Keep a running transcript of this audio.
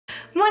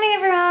Morning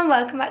everyone,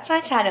 welcome back to my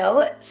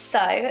channel.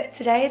 So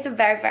today is a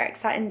very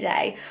exciting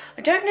day.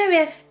 I don't know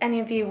if any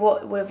of you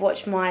would have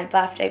watched my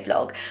birthday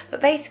vlog,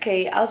 but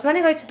basically I was meant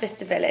to go to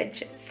Bicester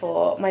Village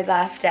for my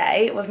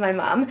birthday with my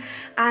mum,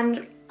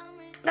 and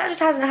that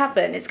just hasn't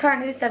happened. It's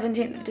currently the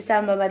 17th of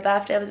December, my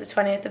birthday was the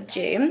 20th of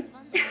June.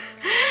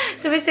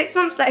 So we're 6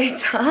 months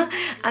later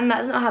and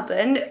that's not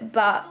happened,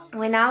 but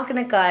we're now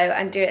gonna go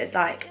and do it as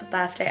like a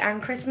birthday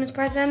and Christmas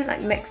present,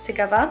 like mixed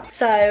together.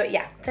 So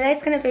yeah,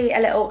 today's gonna be a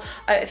little,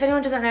 if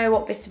anyone doesn't know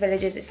what Bicester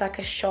Village is, it's like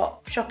a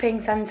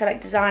shopping centre,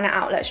 like designer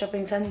outlet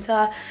shopping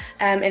centre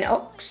in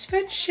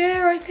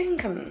Oxfordshire, I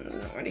think. I'm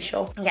not really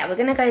sure. Yeah, we're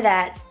gonna go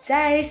there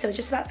today, so we're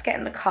just about to get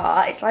in the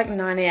car. It's like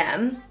 9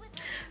 AM.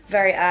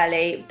 Very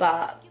early,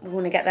 but we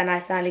want to get there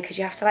nice and early because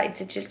you have to like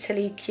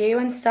digitally queue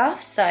and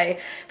stuff. So if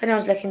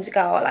anyone's looking to go,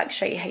 I'll like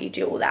show you how you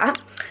do all that.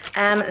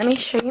 Let me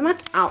show you my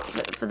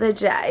outfit for the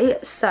day.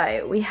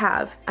 So we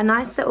have a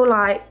nice little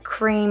like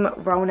cream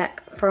roll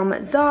neck from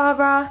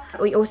Zara.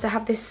 We also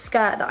have this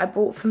skirt that I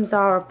bought from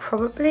Zara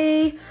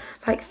probably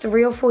like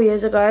 3 or 4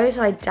 years ago,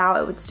 so I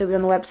doubt it would still be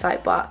on the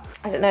website, but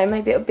I don't know,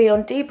 maybe it would be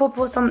on Depop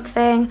or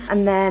something.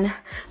 And then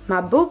my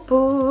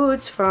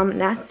boots from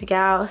Nasty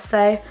Gal.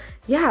 So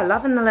yeah,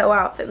 loving the little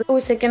outfit. We're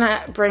also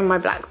gonna bring my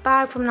black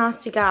bag from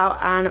Nasty Gal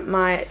and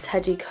my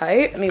teddy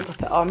coat. Let me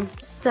pop it on.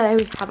 So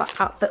we have our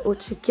outfit all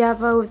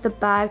together with the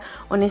bag.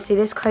 Honestly,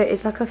 this coat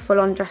is like a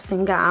full-on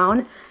dressing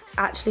gown. It's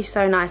actually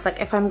so nice.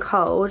 Like if I'm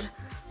cold,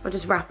 I'll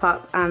just wrap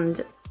up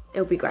and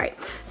it'll be great.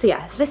 So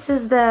yeah, this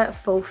is the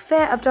full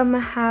fit. I've done my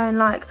hair in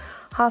like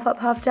half up,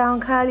 half down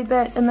curly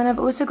bits, and then I've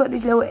also got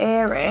these little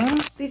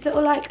earrings. These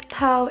little like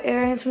pearl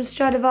earrings from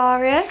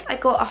Stradivarius. I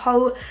got a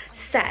whole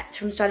set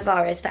from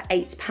Stradivarius for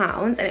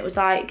 £8, and it was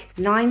like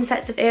 9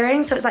 sets of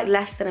earrings, so it's like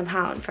less than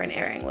 £1 for an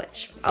earring,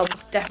 which I'll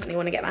definitely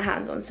want to get my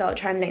hands on, so I'll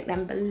try and link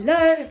them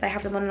below if they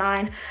have them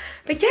online.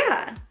 But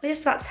yeah, we're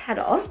just about to head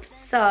off,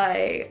 so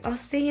I'll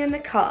see you in the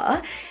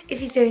car.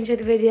 If you do enjoy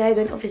the video,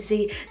 then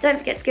obviously don't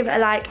forget to give it a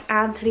like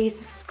and please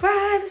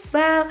subscribe as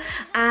well,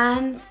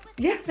 and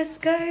yeah, let's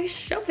go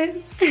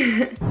shopping. So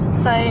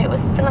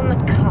we're still in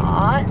the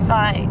car. It's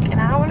like an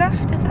hour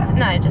left, is it?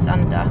 No, just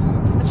under.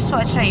 I just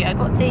thought I'd show you. I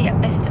got the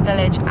Bicester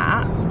Village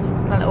app,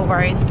 my little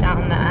rows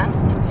down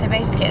there. So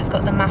basically it's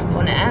got the map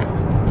on it.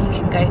 You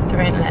can go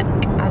through and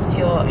look as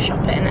you're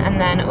shopping, and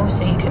then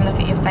also you can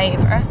look at your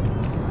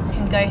favourites. You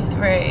can go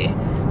through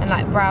and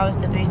like browse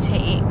the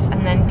boutiques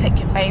and then click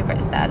your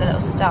favourites there, the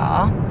little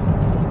star.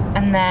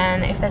 And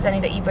then if there's any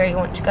that you really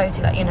want to go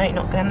to, like, you know, you're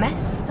not gonna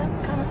miss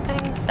that kind of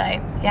thing. So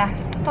yeah,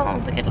 I thought that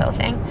was a good little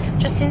thing.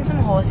 Just seen some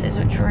horses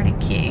which were really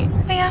cute.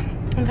 But yeah,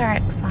 I'm very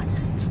excited.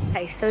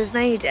 Okay, so we've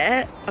made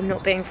it. I'm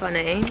not being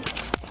funny.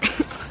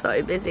 It's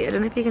so busy. I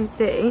don't know if you can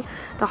see.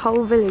 The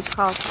whole village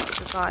car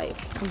park is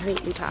like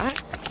completely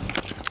packed.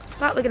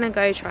 But we're gonna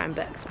go try and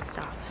book some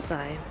stuff.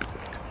 So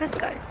let's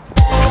go.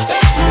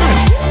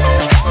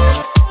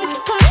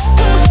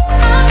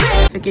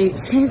 The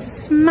Gucci's,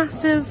 it's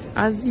massive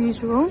as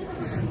usual.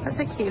 That's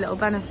a cute little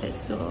benefit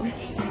store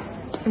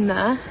in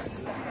there.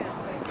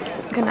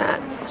 I'm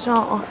gonna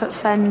start off at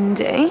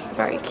Fendi.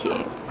 Very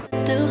cute.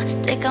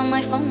 Take on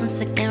my phone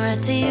once again,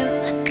 right to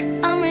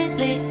you. I'm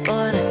really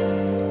bored.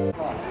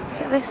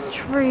 Look at this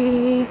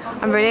tree.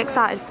 I'm really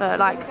excited for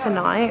like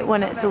tonight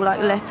when it's all like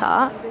lit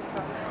up.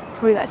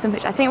 Probably get some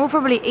pictures. I think we'll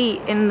probably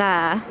eat in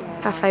there,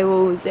 Cafe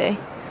Wolsey.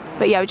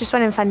 But yeah, we just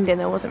went in Fendi and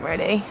there wasn't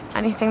really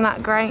anything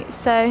that great.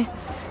 So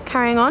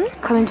carrying on,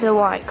 coming to the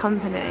White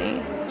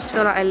Company. Just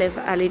feel like I live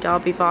Ellie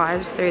Derby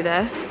vibes through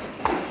this.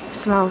 It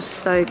smells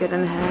so good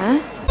in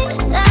here.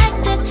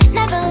 Like this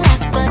never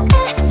lasts, but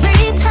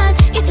every time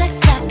you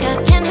text back,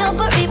 I can't help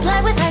but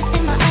reply with hearts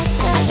in my eyes.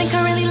 I think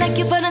I really like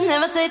you, but I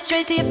never say it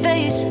straight to your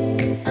face.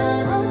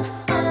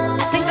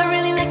 I think I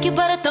really like you,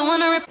 but I don't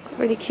wanna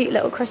really cute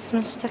little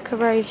Christmas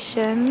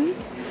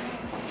decorations.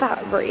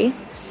 Fat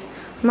wreaths.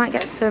 Might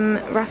get some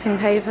wrapping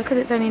paper because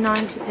it's only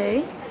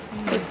 90p.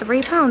 It was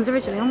 £3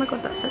 originally. Oh my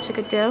god, that's such a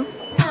good deal.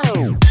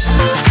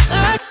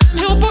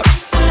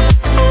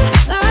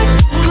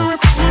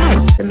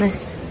 And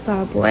this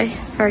bad boy,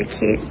 very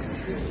cute.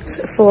 It's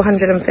at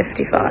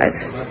 455.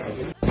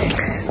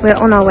 We're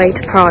on our way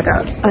to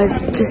Prada.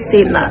 I've just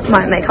seen that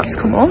my makeup's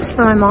come off and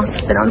my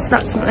mask's been on, so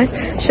that's nice.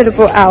 Should have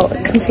brought out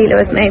concealer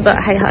with me,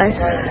 but hey ho.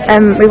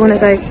 We want to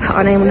go put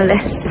our name on a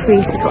list if we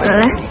used to put on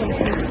a list.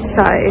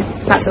 So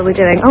that's what we're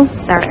doing. Oh,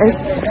 there it is.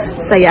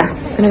 So yeah,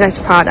 I'm gonna go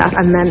to Prada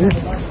and then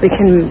we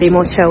can be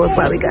more chill with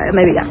where we go.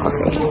 Maybe get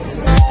coffee.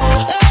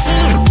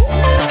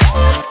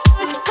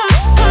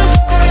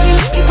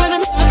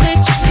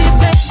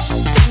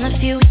 In a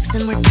few weeks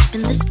and we're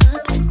keeping this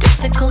up.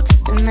 Difficult to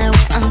deny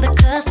we're on the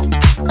cusp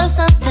of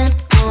something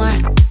more.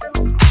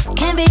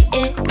 Can't be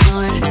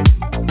ignored.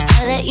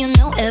 I'll let you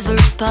know every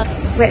part.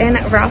 We're in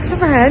Ralph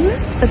Lauren.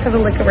 Let's have a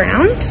look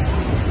around.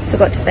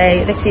 Forgot to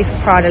say the queue for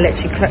Prada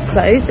literally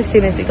closed as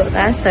soon as we got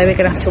there, so we're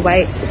gonna have to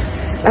wait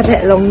a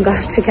bit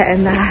longer to get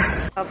in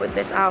there. With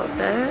this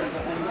outfit,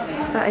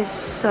 that is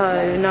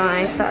so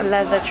nice. That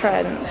leather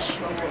trench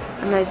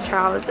and those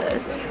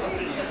trousers.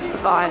 The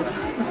vibe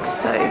looks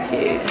so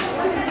cute.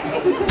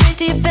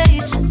 to your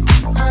face. I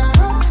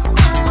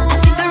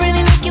think I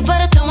really like you,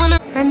 but I don't wanna.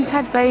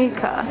 Ted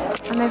Baker,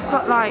 and they've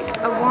got like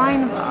a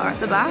wine bar at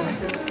the back.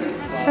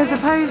 There's a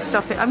post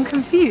office. I'm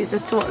confused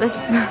as to what this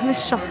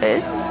this shop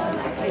is.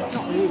 It's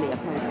not really a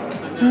post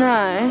office.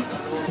 No.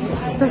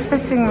 The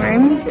fitting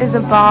rooms is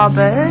a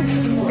barber's.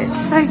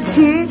 It's so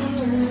cute.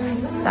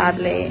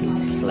 Sadly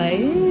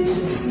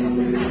closed.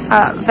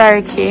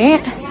 Very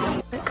cute.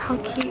 Look how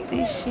cute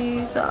these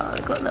shoes are.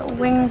 They've got little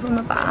wings on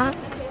the back.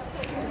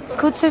 It's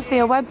called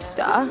Sophia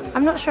Webster.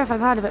 I'm not sure if I've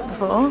heard of it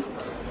before.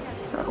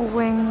 Little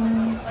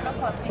wings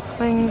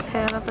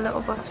here with a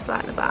little butterfly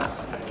at the back.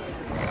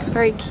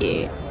 Very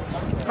cute.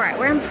 Right,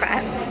 we're in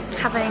Prep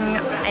having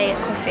a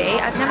coffee.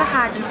 I've never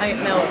had an oat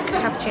milk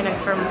cappuccino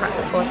from Prep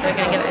before, so we're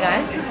going to give it a go.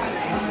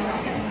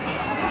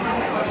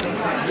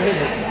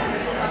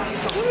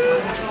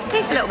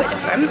 Tastes a little bit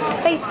different.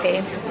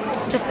 Basically,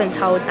 just been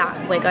told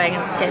that we're going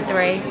into tier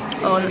 3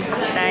 on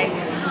Saturday,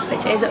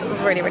 which is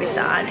really, really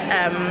sad.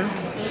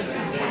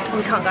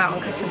 We can't go out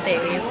on Christmas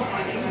Eve.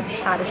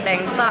 Saddest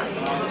thing, but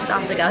just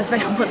ask the girls if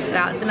anyone wants to go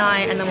out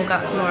tonight, and then we'll go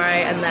out tomorrow,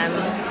 and then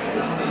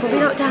we'll be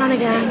locked down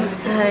again.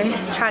 So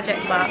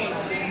tragic, but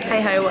hey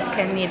ho, what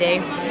can you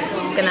do?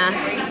 Just gonna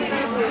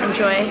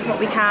enjoy what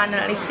we can, and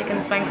at least we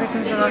can spend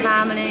Christmas with our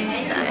families.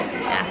 So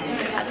yeah,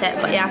 that's it.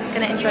 But yeah,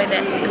 gonna enjoy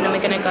this, and then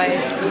we're gonna go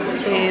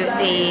to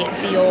the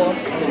Dior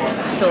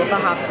store for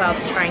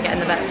 12:30 to try and get in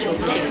the virtual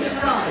queue.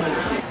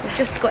 We've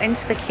just got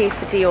into the queue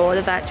for Dior,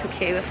 the virtual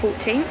queue at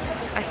 14,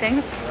 I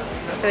think.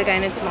 So we're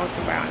going into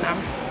Molten Brown now.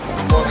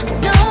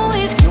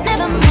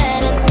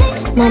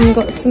 Mum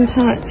got some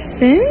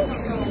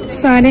purchases,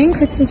 exciting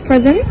Christmas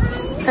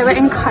presents. So we're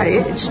in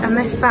Coach, and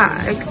this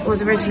bag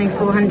was originally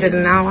 400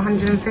 and now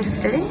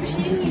 150,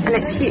 and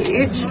it's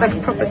huge, like a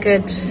proper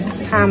good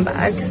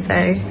handbag,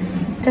 so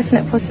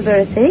definite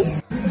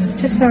possibility.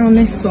 Just found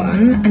this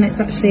one, and it's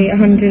actually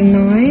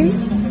 109,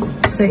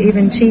 so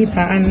even cheaper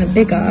and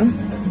bigger.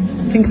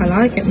 I think I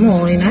like it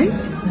more, you know?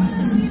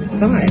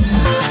 Vibe.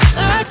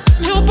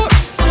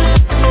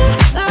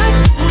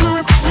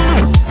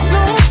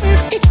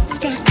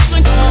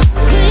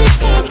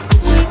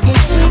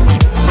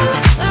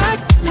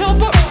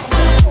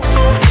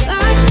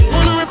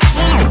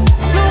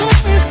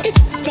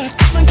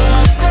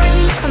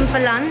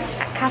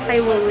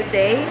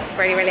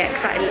 Really, really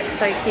excited. It looks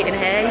so cute in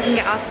here. You can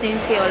get afternoon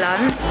tea or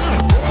lunch.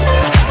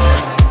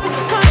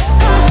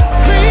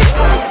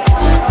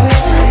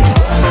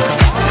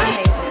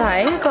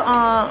 Okay, so we've got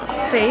our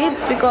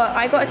foods.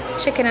 I got a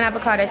chicken and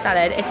avocado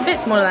salad. It's a bit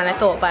smaller than I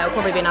thought, but it'll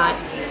probably be nice.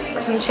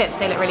 Got some chips,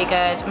 they look really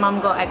good. Mum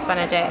got eggs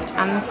Benedict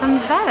and some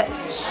veg.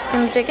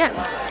 Gonna dig in.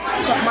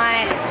 Got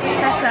my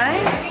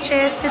Prosecco.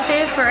 Cheers to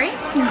tier 3.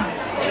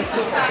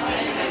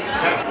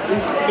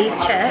 These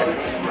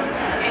chips.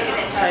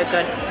 So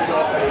good.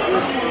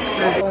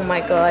 Oh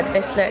my god,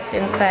 this looks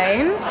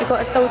insane. We've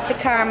got a salted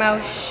caramel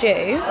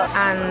choux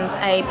and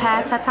a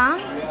pear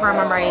tatin, rum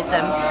and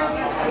raisin.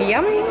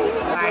 Yummy.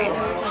 Right,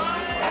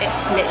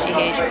 it's literally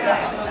huge.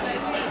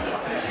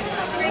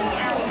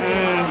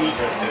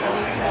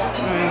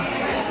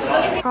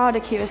 Prada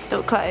queue is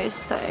still closed,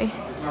 so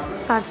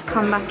decided to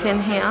come back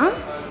in here.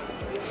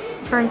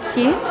 Very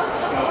cute.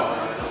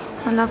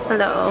 I love the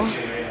little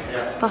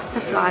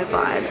butterfly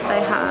vibes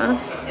they have.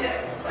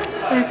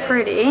 So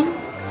pretty.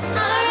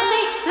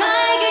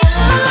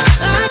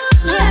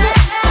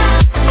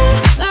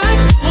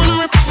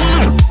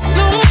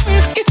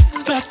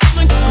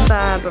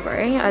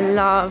 Burberry, I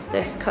love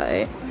this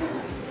coat.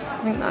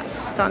 I think that's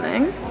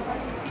stunning.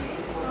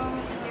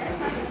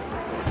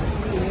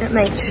 It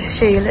makes your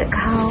shoe look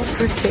how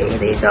pretty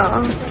these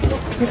are.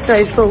 You're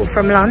so full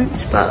from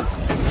lunch, but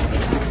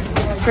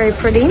very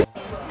pretty.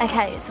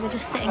 Okay, so we're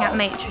just sitting at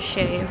Maitre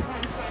Shoe.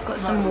 Got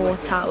some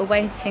water. We're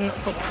waiting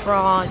for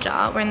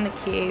Prada. We're in the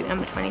queue,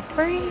 number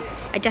 23.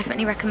 I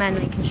definitely recommend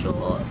making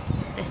sure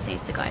this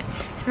needs to go.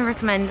 So I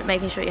recommend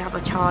making sure you have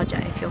a charger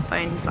if your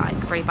phone's like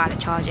really bad at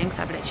charging, because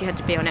I've literally had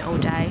to be on it all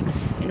day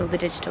in all the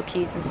digital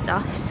queues and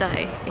stuff. So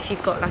if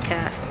you've got like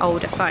a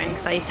older phone,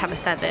 because I used to have a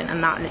 7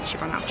 and that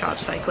literally ran out of charge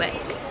so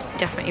quick,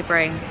 definitely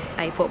bring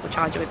a portable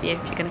charger with you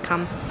if you're going to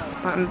come.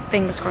 But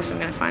fingers crossed I'm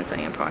going to find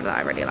something in Prada that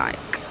I really like.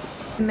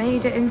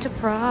 Made it into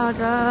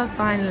Prada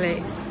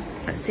finally.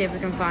 Let's see if we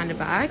can find a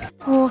bag.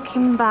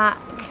 Walking back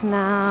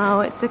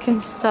now. It's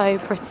looking so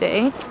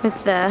pretty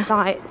with the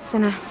lights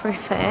and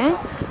everything.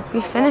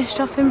 We finished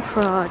off in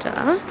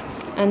Prada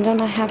and I'm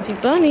a happy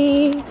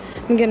bunny.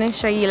 I'm gonna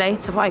show you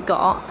later what I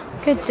got.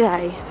 Good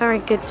day, very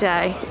good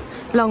day.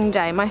 Long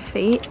day, my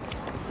feet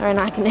are in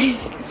agony.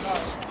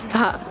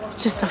 But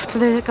just off to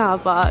the car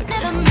park.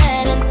 Never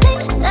met and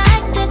things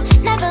like this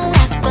never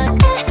last,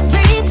 but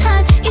every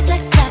time you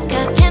text back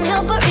I can't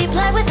help but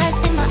reply with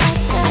hearts in my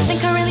eyes. I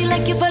think I really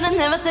like you, but I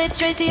never say it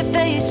straight to your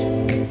face.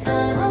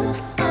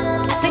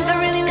 I think I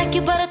really like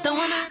you, but I don't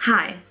wanna.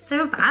 Hi, so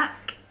we're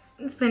back.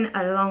 It's been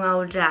a long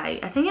old day.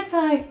 I think it's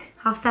like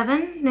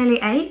 7:30, nearly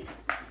 8.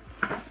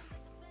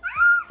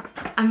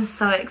 I'm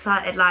so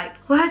excited, like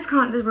words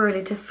can't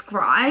really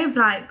describe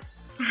like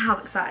how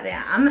excited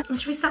I am.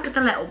 Should we start with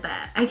a little bit?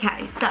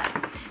 Okay, so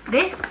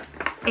this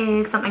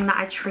is something that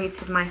I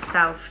treated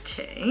myself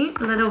to.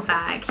 A little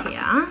bag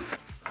here.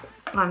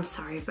 I'm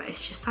sorry, but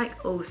it's just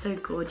like all so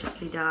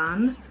gorgeously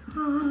done.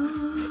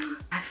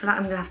 I feel like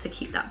I'm gonna have to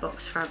keep that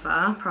box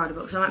forever, Prada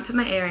box. I might put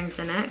my earrings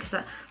in it because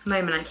at the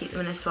moment I keep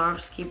them in a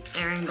Swarovski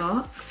earring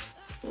box.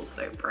 It's all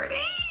so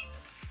pretty.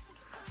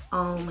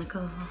 Oh my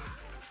god,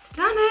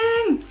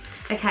 stunning.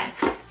 Okay,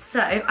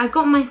 so I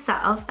got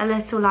myself a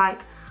little like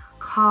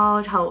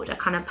card holder,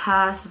 kind of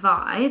purse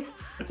vibe.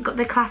 Got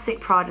the classic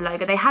Prada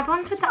logo. They had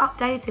ones with the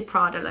updated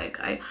Prada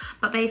logo,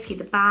 but basically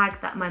the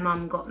bag that my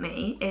mum got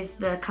me is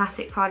the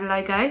classic Prada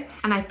logo,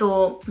 and I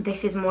thought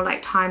this is more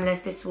like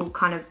timeless. This will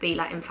kind of be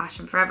like in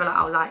fashion forever. Like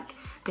I'll like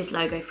this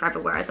logo forever,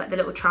 whereas like the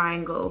little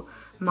triangle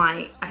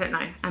might, I don't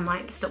know, I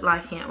might stop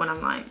liking it when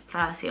I'm like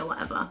 30 or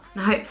whatever.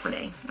 And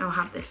hopefully I'll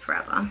have this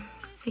forever.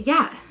 So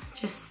yeah,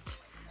 just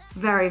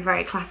very,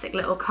 very classic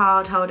little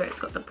card holder. It's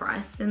got the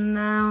price in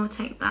there. I'll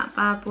take that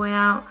bad boy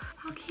out.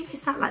 How cute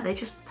is that? Like they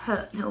just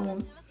put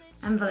little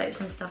envelopes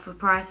and stuff with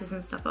prices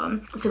and stuff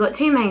on. So we've got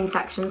two main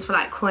sections for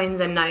like coins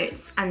and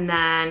notes, and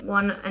then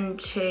 1 and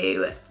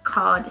 2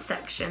 card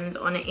sections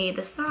on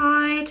either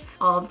side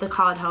of the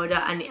card holder,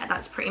 and yeah,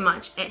 that's pretty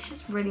much it. It's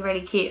just really,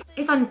 really cute.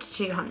 It's under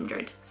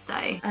 200, so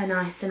a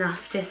nice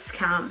enough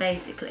discount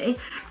basically.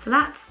 So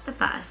that's the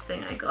first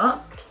thing I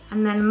got.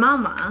 And then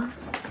Mama,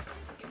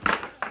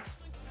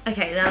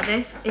 okay, now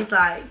this is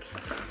like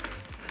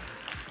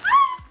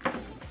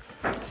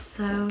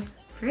so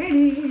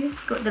pretty.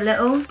 It's got the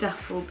little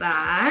duffel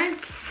bag.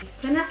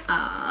 Open it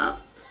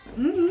up.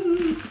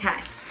 Okay,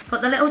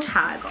 got the little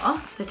tag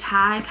off. The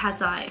tag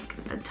has like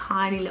a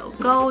tiny little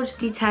gold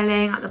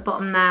detailing at the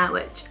bottom there,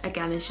 which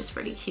again is just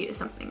really cute. It's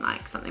something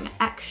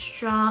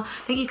extra. I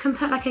think you can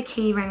put like a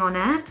key ring on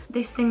it.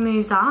 This thing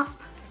moves up.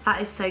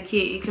 That is so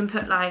cute. You can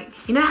put like,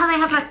 you know how they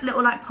have like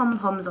little like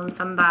pom-poms on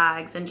some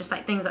bags and just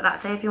like things like that.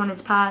 Say if you wanted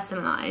to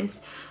personalise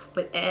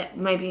with it,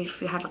 maybe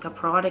if you had like a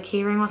Prada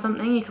keyring or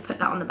something, you could put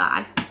that on the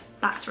bag.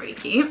 That's really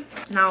cute.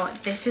 Now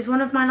this is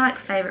one of my like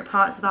favourite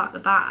parts about the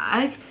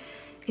bag,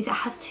 is it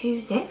has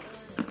 2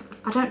 zips.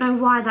 I don't know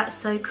why that's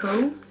so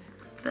cool,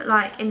 but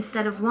like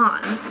instead of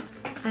 1,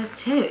 there's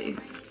 2.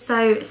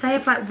 So say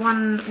if like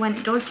one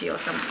went dodgy or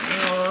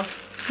something, or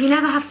you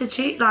never have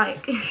to like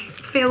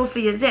feel for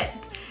your zip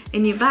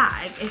in your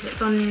bag if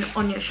it's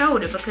on your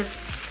shoulder, because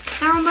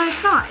they're on both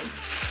sides.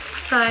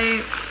 So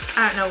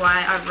I don't know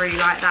why, I really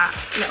like that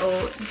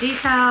little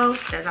detail.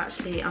 There's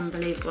actually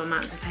unbelievable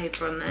amounts of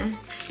paper on this.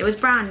 It was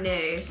brand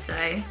new, so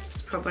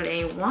it's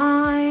probably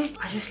why.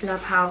 I just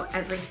love how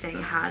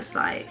everything has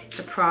like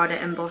the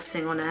Prada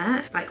embossing on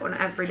it, like on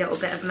every little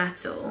bit of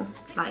metal.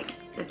 Like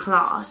the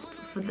clasp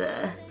for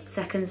the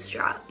second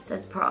strap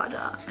says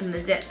Prada and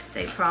the zips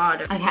say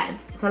Prada. Okay,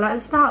 so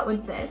let's start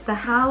with this. So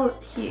how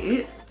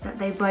cute that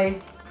they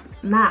both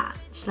match.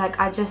 Like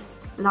I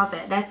just love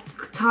it. They're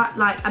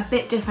like a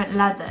bit different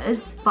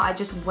leathers, but I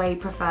just way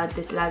preferred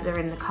this leather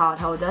in the card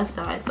holder,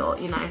 so I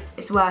thought, you know,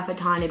 it's worth a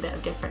tiny bit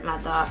of different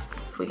leather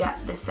if we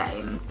get the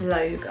same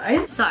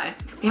logo. So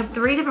you have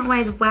 3 different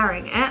ways of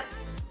wearing it.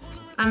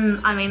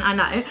 I mean, I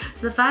know.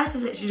 So the first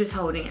is literally just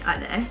holding it like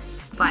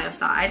this by your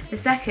side. The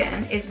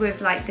second is with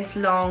like this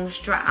long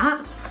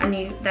strap,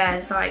 and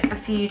there's like a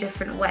few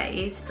different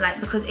ways, like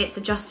because it's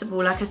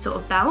adjustable like a sort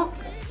of belt,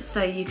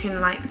 so you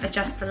can like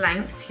adjust the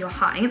length to your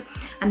height.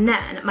 And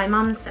then my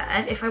mum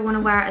said if I want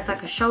to wear it as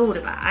like a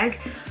shoulder bag,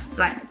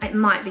 like it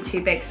might be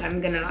too big, so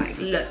I'm gonna like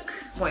look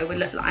what it would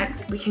look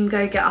like. We can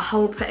go get a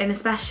hole put in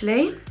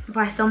especially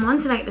by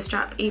someone to make the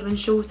strap even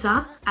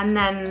shorter, and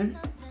then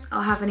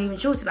I'll have an even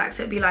shorter bag,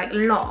 so it'd be like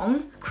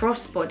long,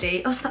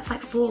 crossbody. Oh, so that's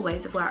like 4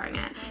 ways of wearing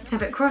it. You can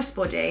have it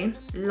crossbody,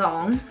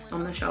 long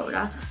on the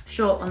shoulder,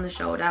 short on the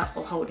shoulder,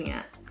 or holding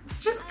it.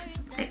 It's just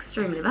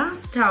extremely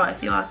versatile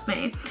if you ask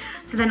me.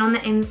 So then on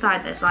the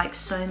inside there's like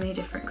so many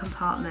different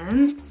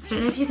compartments. I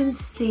don't know if you can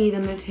see the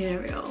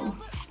material.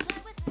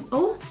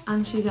 Oh,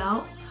 and she's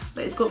out.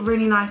 But it's got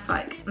really nice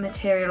like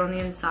material on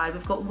the inside.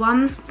 We've got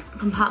one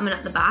compartment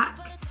at the back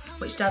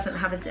which doesn't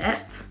have a zip.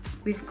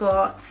 We've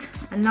got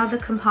another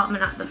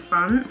compartment at the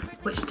front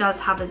which does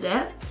have a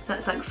zip. So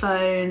it's like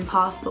phone,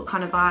 passport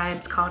kind of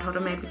vibes, card holder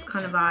maybe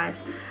kind of vibes.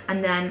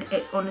 And then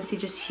it's honestly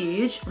just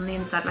huge on the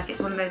inside. Like it's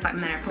one of those like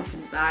Mary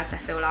Poppins bags, I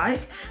feel like.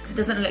 Because it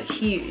doesn't look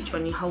huge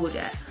when you hold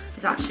it.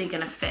 It's actually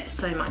gonna fit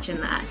so much in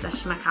there,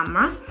 especially my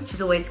camera, which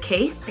is always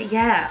key. But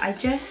yeah, I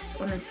just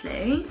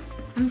honestly,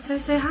 I'm so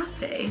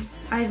happy.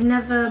 I've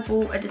never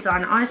bought a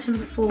designer item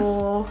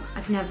before.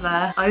 I've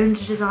never owned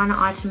a designer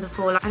item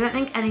before. Like, I don't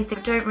think anything,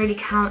 don't really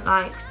count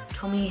like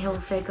Tommy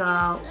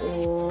Hilfiger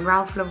or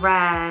Ralph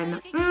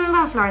Lauren.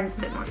 Ralph Lauren's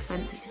a bit more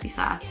expensive to be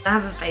fair. I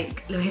have a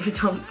fake Louis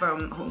Vuitton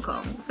from Hong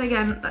Kong, so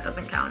again, that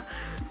doesn't count.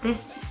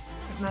 This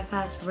is my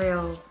first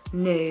real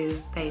new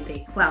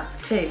baby. Well,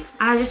 2. And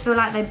I just feel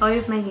like they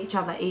both make each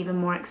other even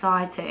more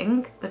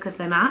exciting because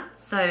they match.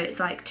 So it's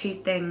like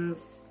 2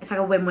 things, it's like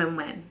a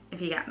win-win-win,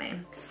 if you get me.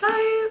 So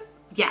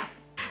yeah,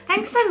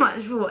 thanks so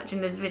much for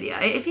watching this video.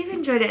 If you've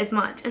enjoyed it as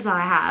much as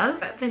I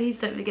have, please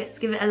don't forget to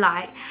give it a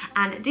like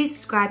and do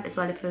subscribe as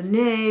well if you're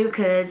new,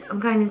 because I'm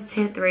going into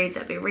tier 3,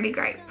 so it'll be a really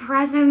great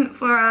present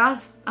for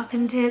us up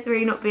in tier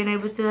 3, not being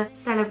able to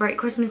celebrate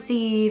Christmas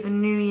Eve and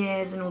New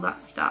Year's and all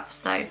that stuff.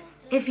 So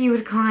if you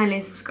would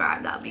kindly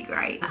subscribe, that would be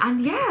great.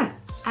 And yeah,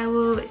 I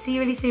will see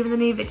you really soon with a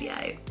new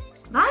video.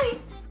 Bye!